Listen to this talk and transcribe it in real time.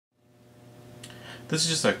This is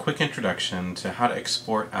just a quick introduction to how to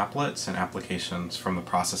export applets and applications from the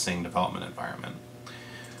processing development environment.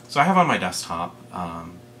 So I have on my desktop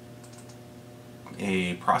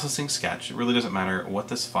a processing sketch. It really doesn't matter what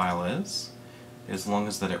this file is, as long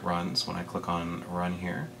as that it runs when I click on Run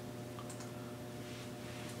here.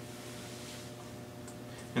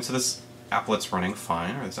 And so this applet's running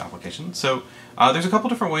fine, or this application. So there's a couple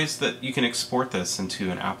different ways that you can export this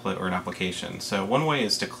into an applet or an application. So one way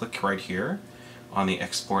is to click right here on the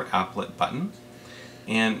Export Applet button.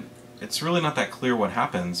 And it's really not that clear what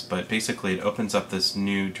happens, but basically it opens up this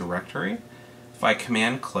new directory. If I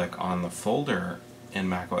command click on the folder in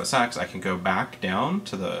Mac OS X, I can go back down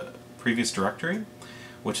to the previous directory,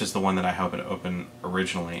 which is the one that I happened to open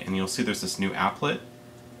originally. And you'll see there's this new applet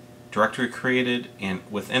directory created, and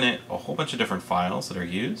within it a whole bunch of different files that are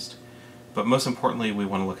used. But most importantly, we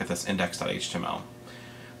want to look at this index.html.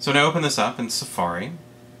 So when I open this up in Safari,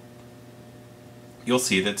 you'll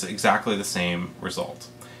see that's exactly the same result.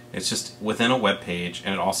 It's just within a web page,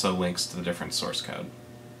 and it also links to the different source code.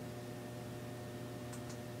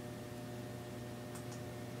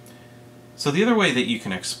 So the other way that you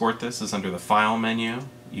can export this is under the File menu.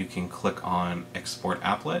 You can click on Export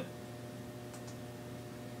Applet.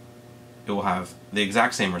 It will have the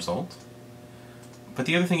exact same result. But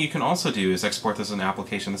the other thing you can also do is export this as an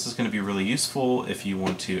application. This is going to be really useful if you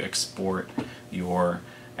want to export your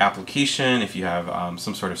application, if you have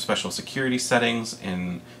some sort of special security settings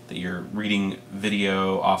and that you're reading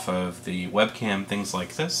video off of the webcam, things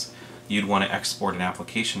like this. You'd want to export an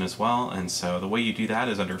application as well, and so the way you do that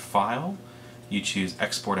is under File, you choose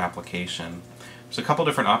Export Application. There's a couple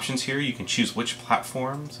different options here. You can choose which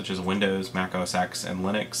platform, such as Windows, Mac OS X, and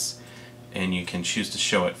Linux, and you can choose to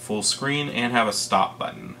show it full screen and have a stop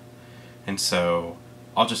button. And so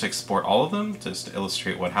I'll just export all of them just to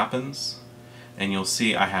illustrate what happens. And you'll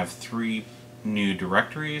see I have 3 new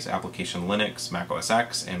directories: Application Linux, Mac OS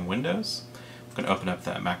X, and Windows. I'm going to open up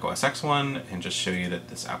the Mac OS X one and just show you that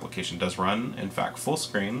this application does run, in fact, full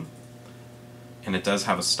screen. And it does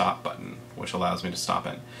have a stop button, which allows me to stop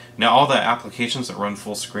it. Now all the applications that run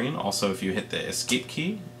full screen, also if you hit the escape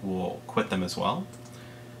key, will quit them as well.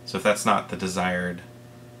 So if that's not the desired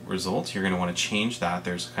result, you're going to want to change that.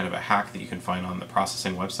 There's kind of a hack that you can find on the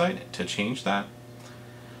processing website to change that.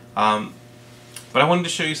 But I wanted to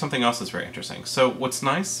show you something else that's very interesting. So what's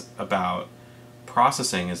nice about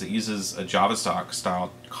processing is it uses a JavaStock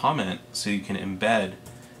style comment, so you can embed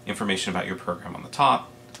information about your program on the top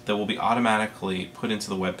that will be automatically put into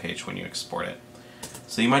the web page when you export it.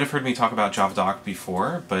 So you might have heard me talk about JavaDoc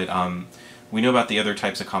before, but we know about the other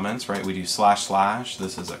types of comments, right? We do //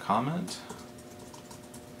 this is a comment.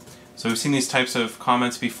 So we've seen these types of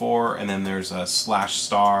comments before, and then there's a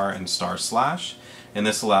 /* and //. And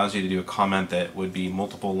this allows you to do a comment that would be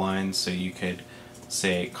multiple lines, so you could,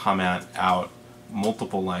 say, comment out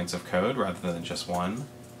multiple lines of code rather than just one.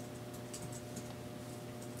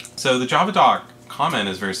 So the JavaDoc comment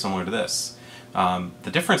is very similar to this.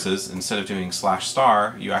 The difference is, instead of doing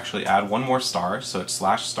 /*, you actually add one more star, so it's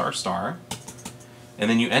 /**, and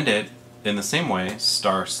then you end it in the same way,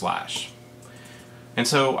 //. And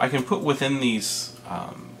so I can put within these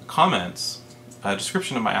comments a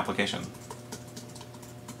description of my application.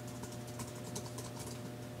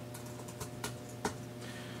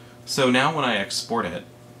 So now when I export it,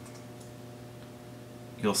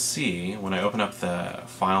 you'll see when I open up the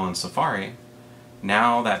file in Safari,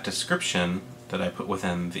 now that description that I put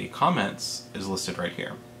within the comments is listed right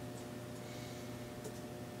here.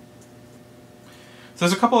 So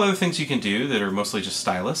there's a couple other things you can do that are mostly just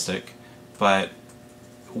stylistic, but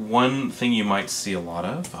one thing you might see a lot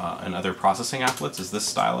of in other processing applets is this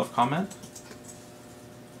style of comment.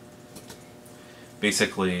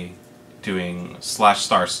 Basically doing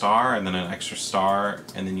 /** and then an extra star,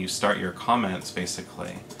 and then you start your comments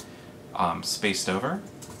basically spaced over.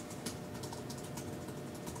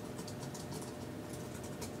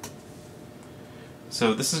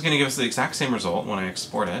 So this is going to give us the exact same result when I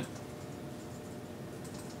export it.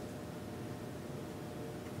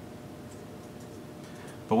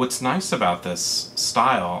 But what's nice about this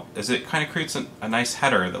style is it kind of creates a nice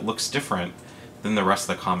header that looks different than the rest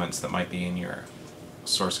of the comments that might be in your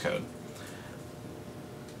source code.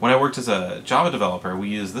 When I worked as a Java developer, we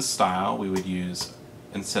used this style. We would use,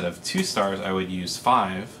 instead of 2 stars, I would use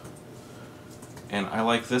 5. And I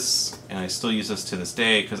like this, and I still use this to this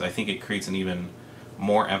day because I think it creates an even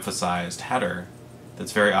more emphasized header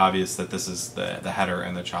that's very obvious that this is the header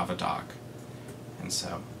in the JavaDoc. And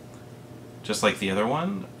so, just like the other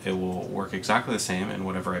one, it will work exactly the same, and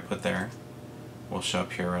whatever I put there will show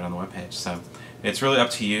up here right on the web page. So it's really up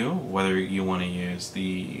to you whether you want to use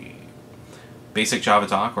the basic Java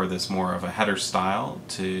doc or this more of a header style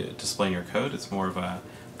to displaying your code. It's more of a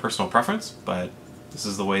personal preference, but this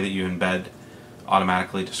is the way that you embed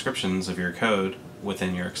automatically descriptions of your code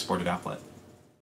within your exported applet.